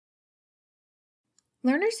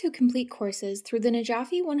Learners who complete courses through the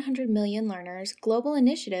Najafi 100 Million Learners Global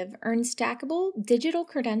Initiative earn stackable digital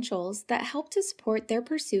credentials that help to support their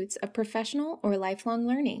pursuits of professional or lifelong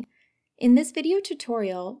learning. In this video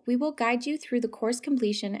tutorial, we will guide you through the course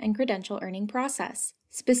completion and credential earning process.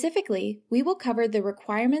 Specifically, we will cover the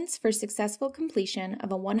requirements for successful completion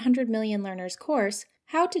of a 100 Million Learners course,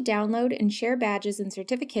 how to download and share badges and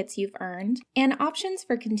certificates you've earned, and options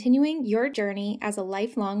for continuing your journey as a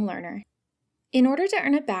lifelong learner. In order to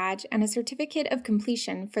earn a badge and a certificate of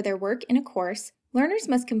completion for their work in a course, learners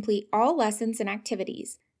must complete all lessons and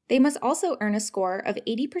activities. They must also earn a score of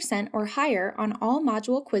 80% or higher on all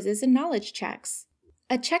module quizzes and knowledge checks.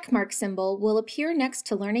 A checkmark symbol will appear next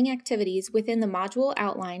to learning activities within the module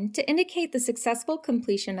outline to indicate the successful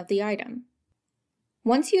completion of the item.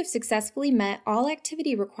 Once you have successfully met all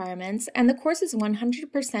activity requirements and the course is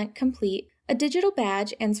 100% complete, a digital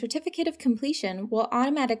badge and certificate of completion will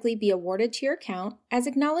automatically be awarded to your account as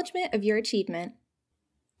acknowledgement of your achievement.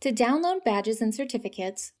 To download badges and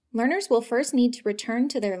certificates, learners will first need to return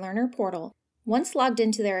to their learner portal. Once logged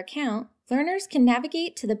into their account, learners can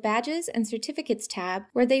navigate to the Badges and Certificates tab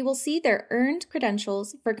where they will see their earned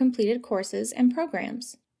credentials for completed courses and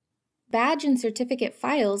programs. Badge and certificate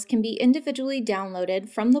files can be individually downloaded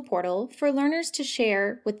from the portal for learners to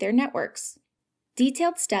share with their networks.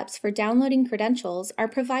 Detailed steps for downloading credentials are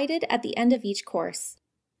provided at the end of each course.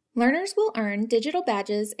 Learners will earn digital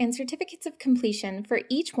badges and certificates of completion for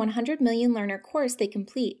each 100 Million Learner course they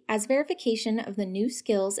complete as verification of the new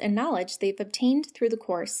skills and knowledge they've obtained through the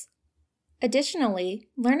course. Additionally,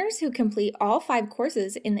 learners who complete all 5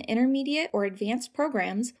 courses in the intermediate or advanced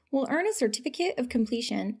programs will earn a certificate of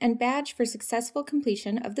completion and badge for successful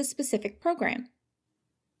completion of the specific program.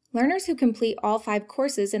 Learners who complete all 5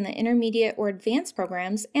 courses in the intermediate or advanced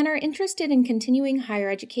programs and are interested in continuing higher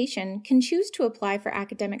education can choose to apply for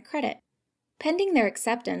academic credit. Pending their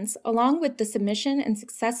acceptance, along with the submission and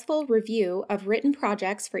successful review of written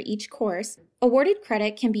projects for each course, awarded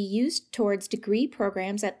credit can be used towards degree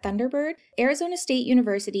programs at Thunderbird, Arizona State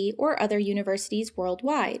University, or other universities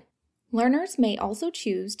worldwide. Learners may also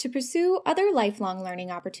choose to pursue other lifelong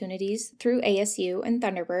learning opportunities through ASU and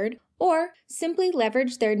Thunderbird, or simply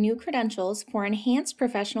leverage their new credentials for enhanced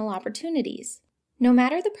professional opportunities. No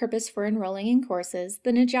matter the purpose for enrolling in courses,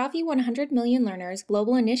 the Najafi 100 Million Learners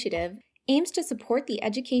Global Initiative aims to support the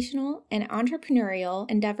educational and entrepreneurial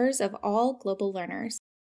endeavors of all global learners.